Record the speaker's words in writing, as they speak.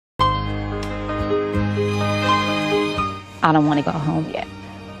I don't want to go home yet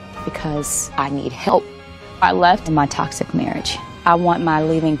because I need help. I left my toxic marriage. I want my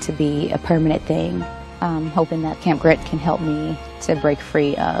leaving to be a permanent thing. I'm hoping that Camp Grit can help me to break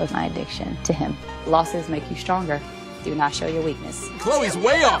free of my addiction to him. Losses make you stronger. Do not show your weakness. Chloe's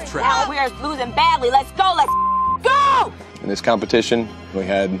way off track. Now we are losing badly. Let's go. Let's go. In this competition, we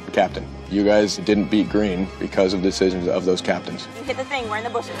had captain. You guys didn't beat green because of decisions of those captains. You hit the thing. We're in the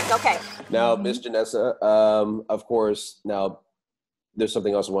bushes. It's okay. Now, Miss Janessa, of course, now there's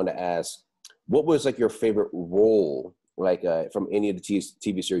something else I wanted to ask. What was like your favorite role, like from any of the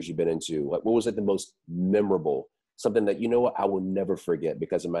TV series you've been into? Like, what was like the most memorable? Something that, you know what, I will never forget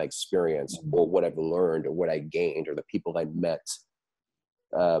because of my experience or what I've learned or what I gained or the people I met.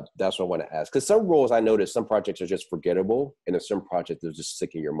 That's what I want to ask. Because some roles I noticed, some projects are just forgettable, and there's some projects that are just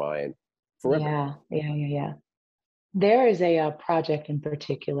stick in your mind forever. Yeah. There is a project in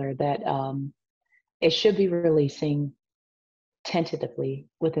particular that it should be releasing tentatively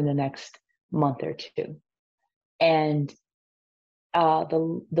within the next month or two. And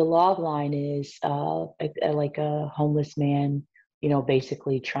the log line is like a homeless man,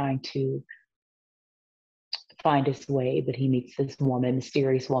 basically trying to find his way, but he meets this woman,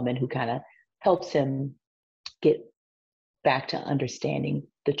 mysterious woman, who kind of helps him get back to understanding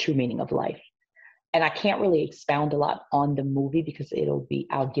the true meaning of life. And I can't really expound a lot on the movie because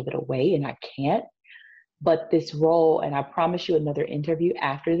I'll give it away, and I can't. But this role, and I promise you another interview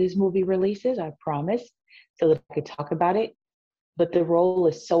after this movie releases, I promise, so that I could talk about it. But the role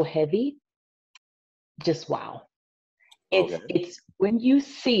is so heavy, just wow. It's when you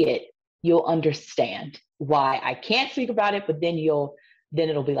see it, you'll understand why I can't speak about it, but then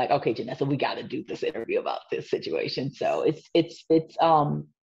it'll be like, okay, Janessa, we got to do this interview about this situation. So it's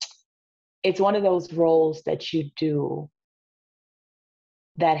one of those roles that you do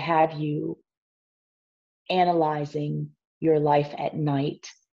that have you analyzing your life at night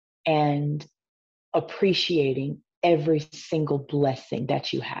and appreciating every single blessing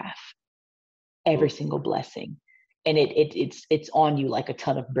that you have, every single blessing. And it's on you like a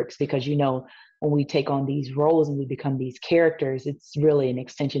ton of bricks, because when we take on these roles and we become these characters, it's really an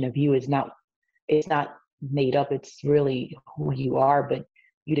extension of you. It's not made up. It's really who you are, but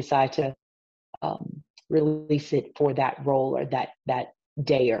you decide to release it for that role or that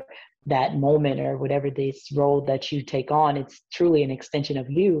day or that moment or whatever this role that you take on. It's truly an extension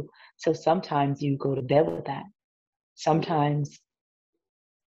of you. So sometimes you go to bed with that. Sometimes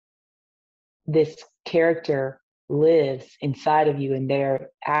this character lives inside of you and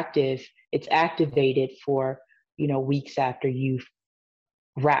it's activated for, weeks after you've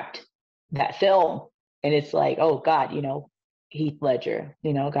wrapped that film. And it's like, oh God, Heath Ledger,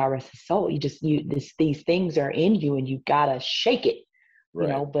 God rest his soul. These things are in you and you gotta shake it,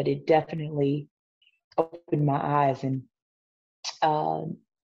 right. But it definitely opened my eyes, and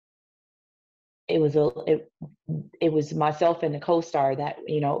it was myself and the co-star that,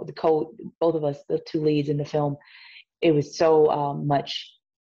 both of us, the two leads in the film, it was so much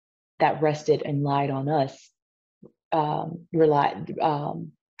that rested and relied on us,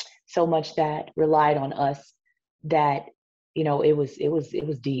 so much that relied on us that, it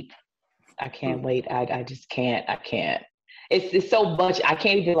was deep. I can't wait. I just can't. I can't. It's so much. I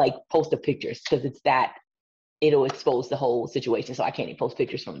can't even post the pictures because it'll expose the whole situation. So I can't even post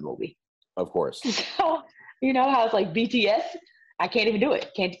pictures from the movie. Of course. So, how it's like BTS? I can't even do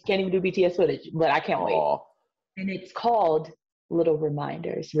it. Can't even do BTS footage, but I can't wait. And it's called Little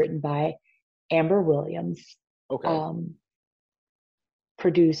Reminders, written by Amber Williams. Okay.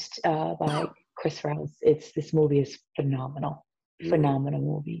 Produced by Chris Rouse. This movie is phenomenal. Phenomenal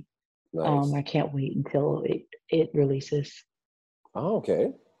movie. Nice. I can't wait until it releases. Oh,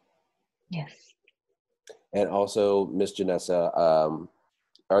 okay. Yes. And also, Miss Janessa,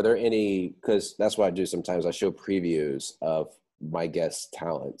 are there any, because that's what I do sometimes, I show previews of my guests'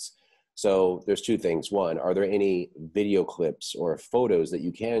 talents. So there's two things. One, are there any video clips or photos that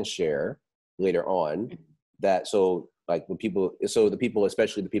you can share later on that, the people,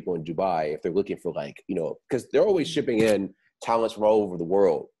 especially the people in Dubai, if they're looking for because they're always shipping in talents from all over the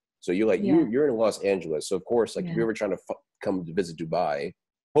world. So you're you're in Los Angeles. So of course, if you're ever trying to come to visit Dubai,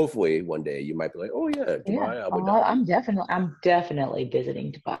 hopefully one day you might be like, oh yeah, Dubai, Abu Dhabi. I'm definitely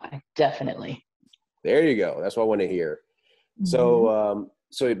visiting Dubai. Definitely. There you go. That's what I want to hear.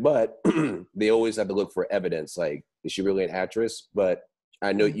 Mm-hmm. But they always have to look for evidence. Like, is she really an actress? But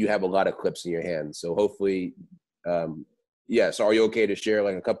I know you have a lot of clips in your hands. So hopefully, so are you okay to share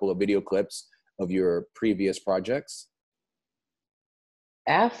a couple of video clips of your previous projects?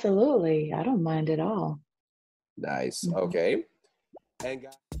 Absolutely. I don't mind at all. Nice. Okay. And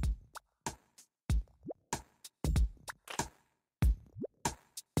guys,